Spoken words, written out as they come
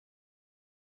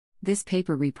This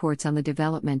paper reports on the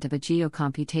development of a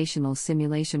geocomputational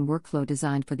simulation workflow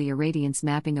designed for the irradiance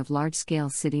mapping of large-scale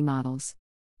city models.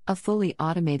 A fully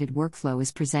automated workflow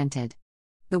is presented.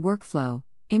 The workflow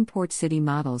imports city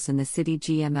models in the city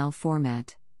GML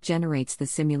format, generates the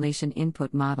simulation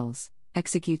input models,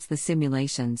 executes the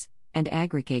simulations, and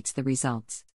aggregates the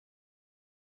results.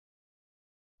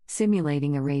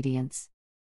 Simulating irradiance.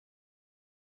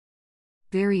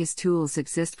 Various tools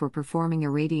exist for performing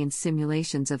irradiance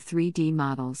simulations of 3D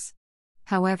models.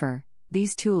 However,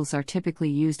 these tools are typically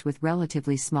used with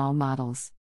relatively small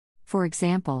models. For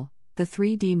example, the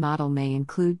 3D model may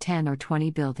include 10 or 20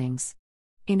 buildings.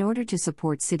 In order to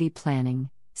support city planning,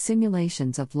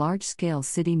 simulations of large-scale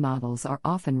city models are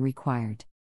often required.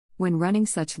 When running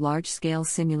such large-scale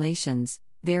simulations,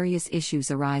 various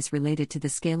issues arise related to the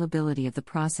scalability of the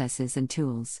processes and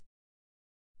tools.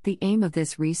 The aim of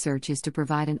this research is to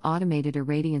provide an automated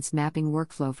irradiance mapping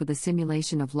workflow for the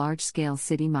simulation of large-scale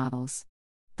city models.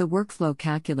 The workflow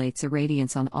calculates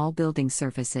irradiance on all building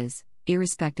surfaces,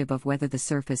 irrespective of whether the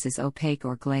surface is opaque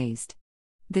or glazed.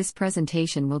 This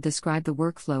presentation will describe the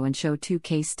workflow and show two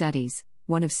case studies,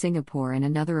 one of Singapore and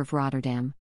another of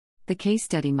Rotterdam. The case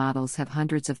study models have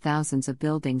hundreds of thousands of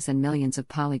buildings and millions of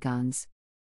polygons.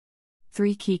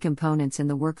 Three key components in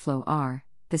the workflow are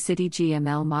the City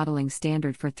GML modeling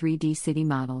standard for 3D city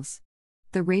models,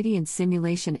 the radiance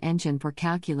simulation engine for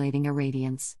calculating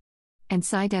irradiance, and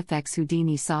SideFX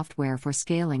Houdini software for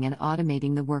scaling and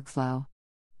automating the workflow.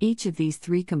 Each of these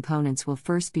three components will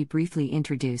first be briefly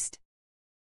introduced.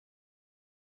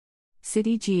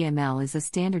 City GML is a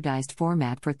standardized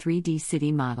format for 3D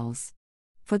city models.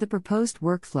 For the proposed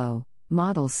workflow,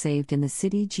 models saved in the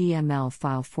City GML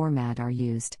file format are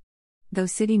used. Though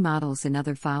city models in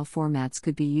other file formats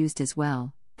could be used as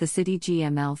well, the City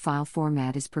GML file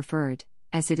format is preferred,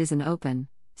 as it is an open,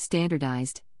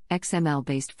 standardized,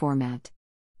 XML-based format.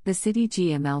 The City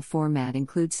GML format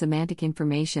includes semantic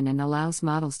information and allows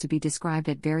models to be described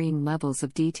at varying levels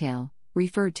of detail,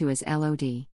 referred to as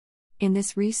LOD. In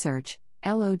this research,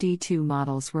 LOD2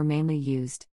 models were mainly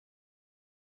used.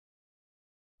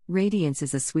 Radiance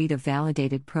is a suite of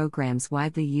validated programs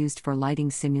widely used for lighting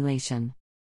simulation.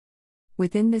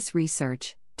 Within this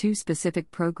research, two specific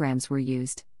programs were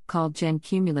used, called Gen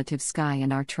Cumulative Sky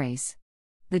and IRRADIANCE.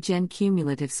 The Gen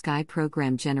Cumulative Sky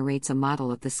program generates a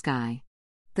model of the sky.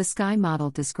 The sky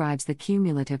model describes the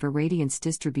cumulative irradiance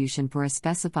distribution for a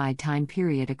specified time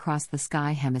period across the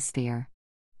sky hemisphere.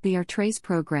 The IRRADIANCE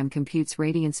program computes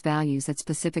radiance values at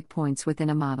specific points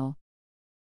within a model.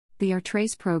 The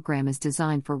IRRADIANCE program is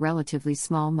designed for relatively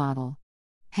small model.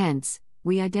 Hence,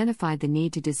 we identified the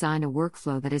need to design a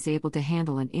workflow that is able to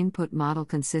handle an input model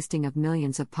consisting of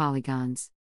millions of polygons.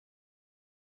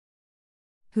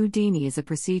 Houdini is a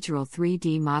procedural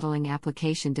 3D modeling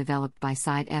application developed by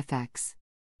SideFX.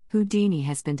 Houdini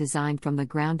has been designed from the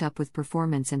ground up with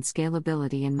performance and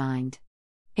scalability in mind.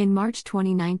 In March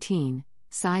 2019,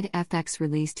 SideFX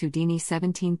released Houdini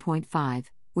 17.5,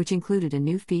 which included a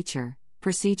new feature,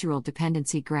 Procedural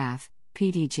Dependency Graph,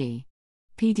 PDG.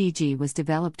 PDG was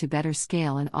developed to better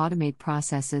scale and automate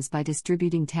processes by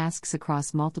distributing tasks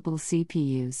across multiple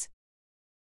CPUs.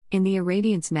 In the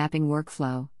irradiance mapping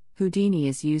workflow, Houdini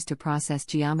is used to process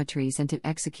geometries and to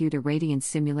execute irradiance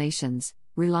simulations,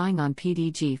 relying on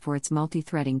PDG for its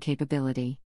multi-threading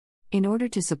capability. In order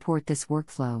to support this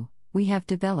workflow, we have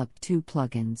developed two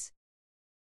plugins.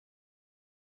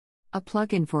 A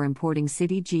plugin for importing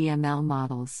City GML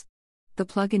models. The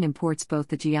plugin imports both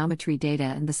the geometry data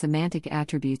and the semantic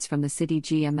attributes from the City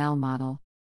GML model.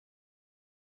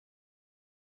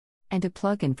 And a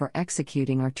plugin for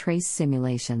executing IRRADIANCE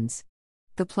simulations.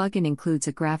 The plugin includes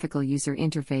a graphical user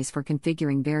interface for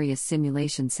configuring various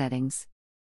simulation settings.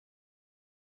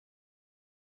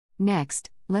 Next,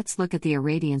 let's look at the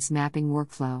irradiance mapping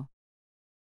workflow.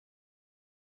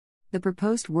 The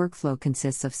proposed workflow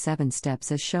consists of 7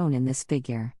 steps as shown in this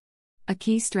figure. A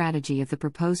key strategy of the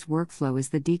proposed workflow is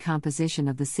the decomposition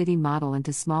of the city model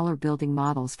into smaller building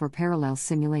models for parallel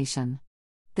simulation.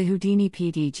 The Houdini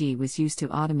PDG was used to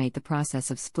automate the process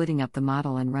of splitting up the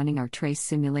model and running IRRADIANCE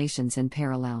simulations in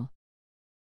parallel.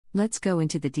 Let's go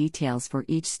into the details for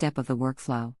each step of the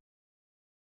workflow.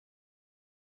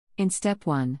 In step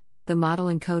 1, the model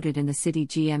encoded in the City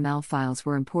GML files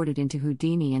were imported into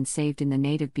Houdini and saved in the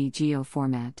native BGO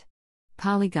format.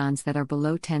 Polygons that are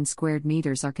below 10 squared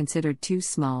meters are considered too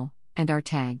small, and are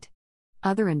tagged.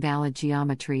 Other invalid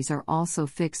geometries are also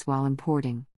fixed while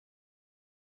importing.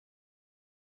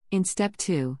 In step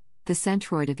 2, the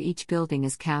centroid of each building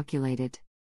is calculated.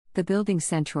 The building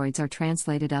centroids are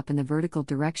translated up in the vertical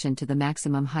direction to the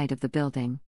maximum height of the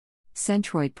building.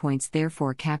 Centroid points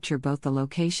therefore capture both the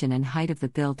location and height of the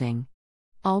building.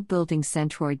 All building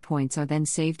centroid points are then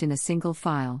saved in a single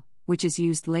file, which is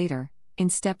used later, in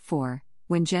Step 4,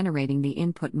 when generating the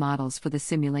input models for the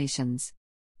simulations.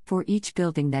 For each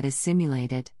building that is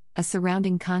simulated, a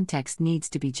surrounding context needs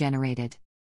to be generated.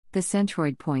 The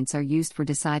centroid points are used for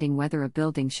deciding whether a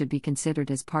building should be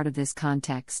considered as part of this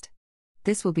context.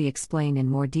 This will be explained in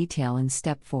more detail in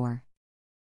Step 4.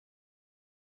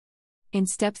 In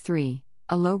Step 3,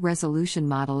 a low-resolution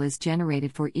model is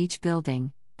generated for each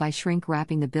building, by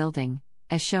shrink-wrapping the building,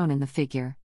 as shown in the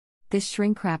figure. This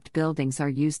shrink-wrapped buildings are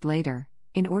used later,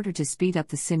 in order to speed up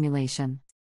the simulation.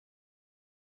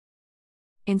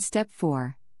 In Step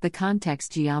 4, the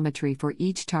context geometry for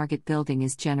each target building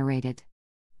is generated.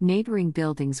 Neighboring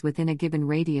buildings within a given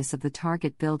radius of the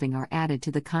target building are added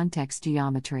to the context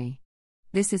geometry.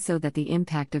 This is so that the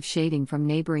impact of shading from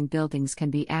neighboring buildings can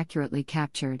be accurately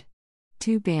captured.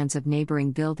 Two bands of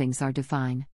neighboring buildings are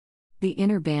defined. The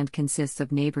inner band consists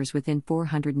of neighbors within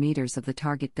 400 meters of the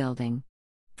target building.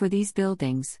 For these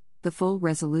buildings, the full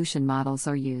resolution models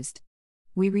are used.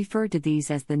 We refer to these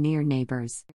as the near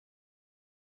neighbors.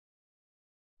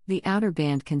 The outer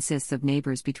band consists of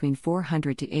neighbors between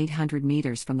 400 to 800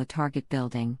 meters from the target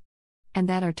building, and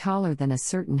that are taller than a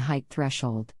certain height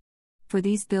threshold. For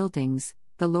these buildings,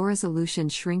 the low-resolution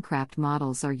shrink-wrapped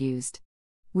models are used.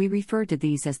 We refer to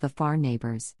these as the far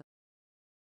neighbors.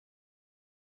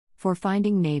 For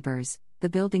finding neighbors, the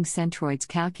building centroids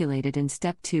calculated in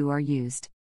Step 2 are used.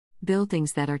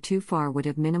 Buildings that are too far would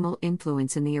have minimal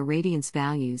influence in the irradiance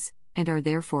values, and are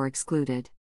therefore excluded.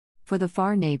 For the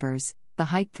far neighbors, the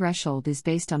height threshold is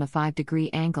based on a 5-degree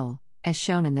angle, as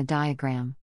shown in the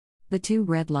diagram. The two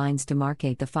red lines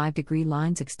demarcate the 5-degree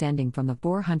lines extending from the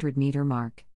 400-meter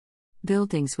mark.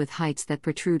 Buildings with heights that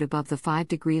protrude above the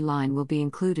 5-degree line will be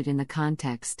included in the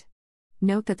context.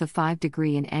 Note that the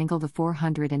 5-degree and angle the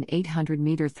 400 and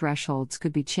 800-meter thresholds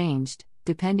could be changed,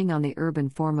 depending on the urban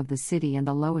form of the city and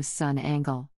the lowest sun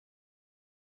angle.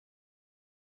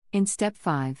 In Step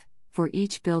 5, for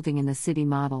each building in the city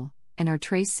model, an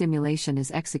R-trace simulation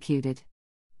is executed.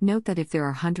 Note that if there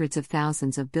are hundreds of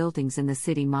thousands of buildings in the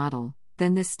city model,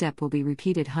 then this step will be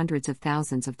repeated hundreds of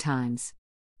thousands of times.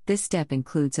 This step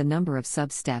includes a number of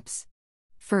sub-steps.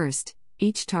 First,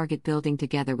 each target building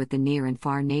together with the near and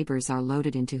far neighbors are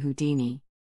loaded into Houdini.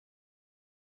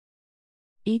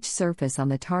 Each surface on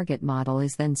the target model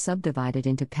is then subdivided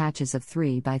into patches of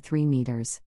 3 by 3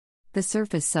 meters. The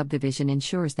surface subdivision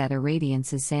ensures that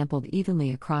irradiance is sampled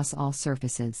evenly across all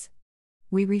surfaces.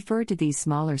 We refer to these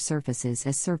smaller surfaces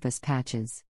as surface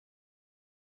patches.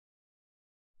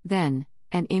 Then,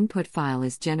 an input file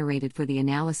is generated for the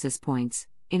analysis points,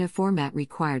 in a format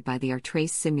required by the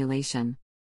R-trace simulation.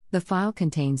 The file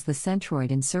contains the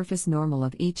centroid and surface normal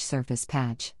of each surface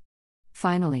patch.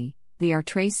 Finally, the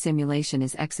R-trace simulation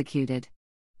is executed.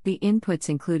 The inputs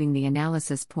including the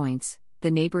analysis points, the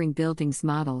neighboring buildings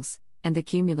models, and the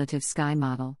cumulative sky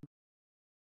model.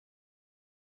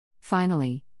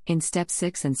 Finally, in Step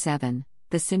 6 and 7,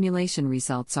 the simulation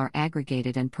results are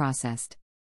aggregated and processed.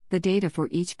 The data for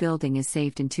each building is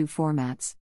saved in two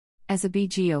formats: as a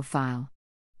BGO file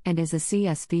and as a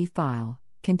CSV file,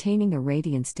 containing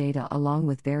irradiance data along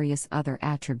with various other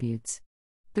attributes.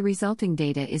 The resulting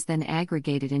data is then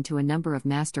aggregated into a number of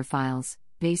master files,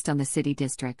 based on the city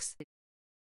districts.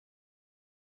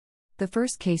 The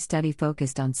first case study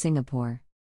focused on Singapore.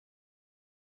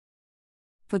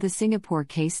 For the Singapore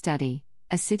case study,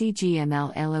 a city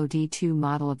GML LOD2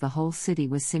 model of the whole city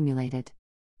was simulated.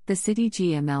 The city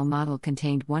GML model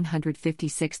contained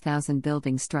 156,000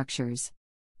 building structures.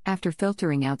 After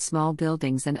filtering out small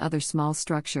buildings and other small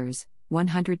structures,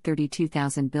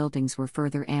 132,000 buildings were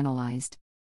further analyzed.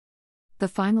 The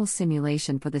final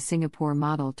simulation for the Singapore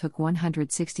model took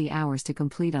 160 hours to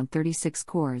complete on 36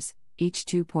 cores, each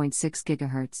 2.6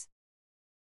 GHz.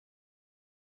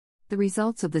 The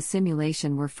results of the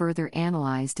simulation were further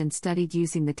analyzed and studied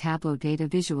using the Tableau data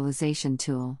visualization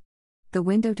tool. The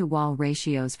window-to-wall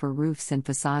ratios for roofs and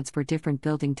facades for different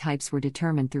building types were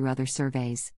determined through other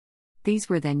surveys. These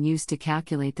were then used to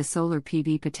calculate the solar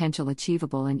PV potential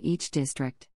achievable in each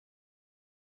district.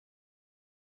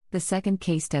 The second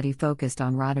case study focused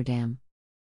on Rotterdam.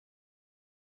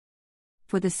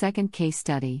 For the second case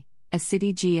study, a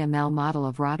city GML model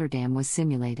of Rotterdam was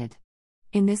simulated.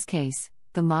 In this case,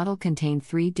 the model contained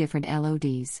 3 different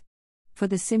LODs. For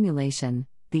the simulation,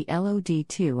 the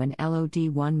LOD2 and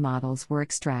LOD1 models were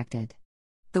extracted.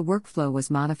 The workflow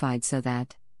was modified so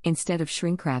that, instead of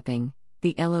shrink-wrapping,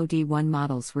 the LOD1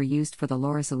 models were used for the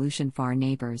low-resolution far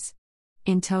neighbors.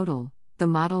 In total, the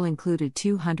model included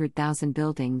 200,000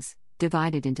 buildings,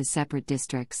 divided into separate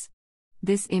districts.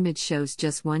 This image shows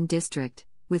just one district,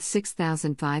 with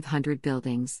 6,500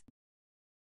 buildings.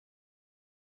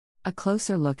 A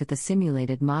closer look at the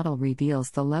simulated model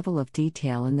reveals the level of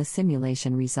detail in the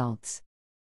simulation results.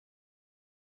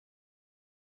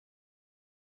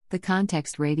 The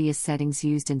context radius settings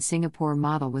used in Singapore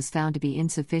model was found to be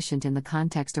insufficient in the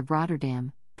context of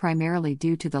Rotterdam, primarily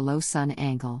due to the low sun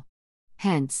angle.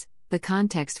 Hence, the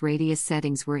context radius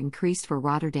settings were increased for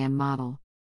Rotterdam model.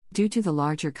 Due to the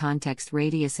larger context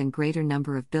radius and greater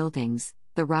number of buildings,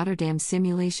 the Rotterdam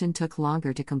simulation took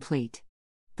longer to complete.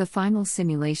 The final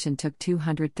simulation took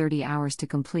 230 hours to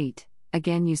complete,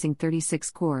 again using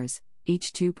 36 cores,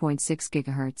 each 2.6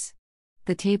 GHz.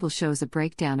 The table shows a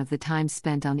breakdown of the time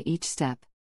spent on each step.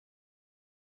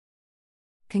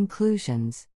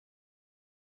 Conclusions.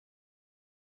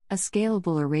 A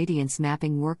scalable irradiance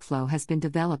mapping workflow has been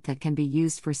developed that can be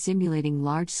used for simulating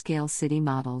large-scale city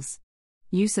models.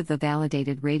 Use of the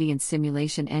validated radiance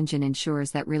simulation engine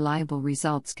ensures that reliable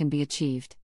results can be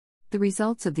achieved. The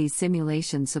results of these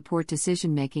simulations support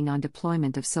decision-making on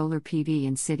deployment of solar PV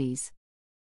in cities.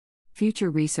 Future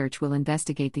research will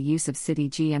investigate the use of city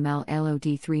GML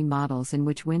LOD3 models in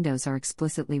which windows are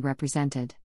explicitly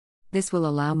represented. This will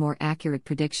allow more accurate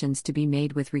predictions to be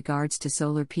made with regards to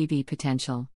solar PV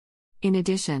potential. In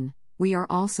addition, we are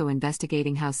also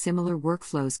investigating how similar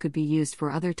workflows could be used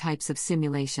for other types of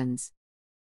simulations.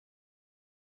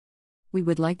 We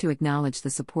would like to acknowledge the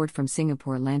support from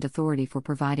Singapore Land Authority for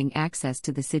providing access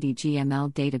to the City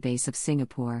GML database of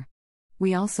Singapore.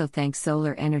 We also thank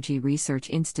Solar Energy Research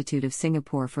Institute of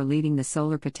Singapore for leading the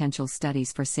solar potential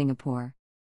studies for Singapore.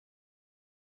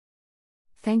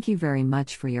 Thank you very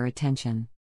much for your attention.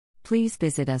 Please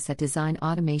visit us at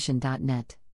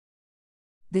designautomation.net.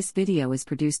 This video is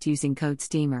produced using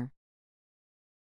CodeSteamer.